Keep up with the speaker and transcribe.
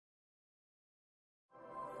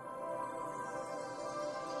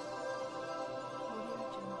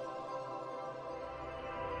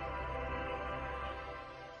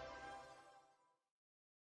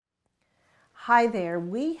Hi there.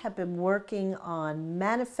 We have been working on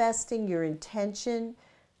manifesting your intention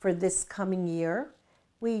for this coming year.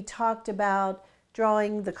 We talked about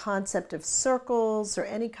drawing the concept of circles or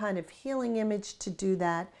any kind of healing image to do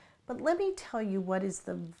that. But let me tell you what is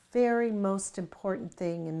the very most important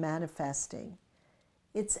thing in manifesting.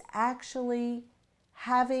 It's actually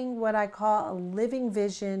having what I call a living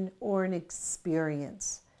vision or an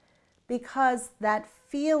experience, because that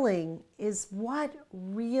feeling is what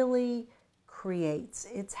really creates.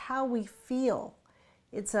 It's how we feel.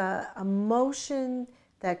 It's a emotion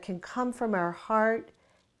that can come from our heart,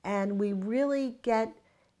 and we really get,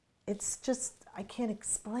 it's just, I can't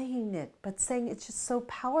explain it, but saying it's just so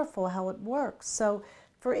powerful how it works. So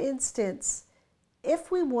for instance,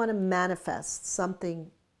 if we want to manifest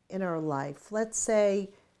something in our life, let's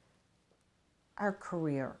say our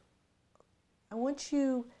career, I want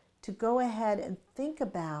you to go ahead and think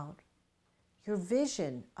about your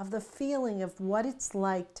vision of the feeling of what it's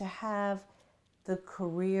like to have the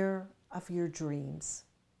career of your dreams.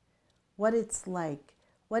 What it's like,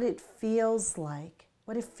 what it feels like,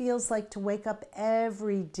 what it feels like to wake up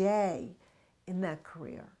every day in that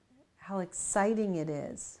career, how exciting it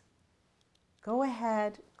is. Go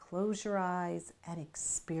ahead, close your eyes, and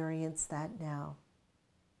experience that now.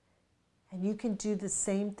 And you can do the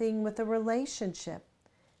same thing with a relationship.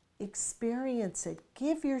 Experience it.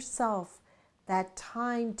 Give yourself that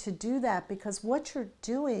time to do that, because what you're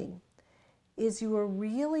doing is you are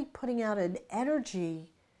really putting out an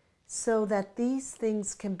energy so that these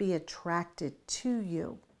things can be attracted to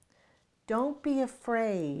you. Don't be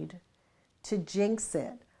afraid to jinx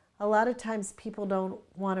it. A lot of times people don't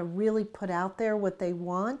want to really put out there what they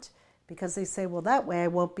want because they say, well, that way I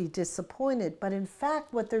won't be disappointed. But in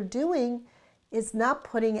fact, what they're doing is not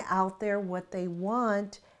putting out there what they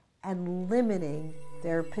want and limiting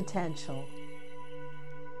their potential.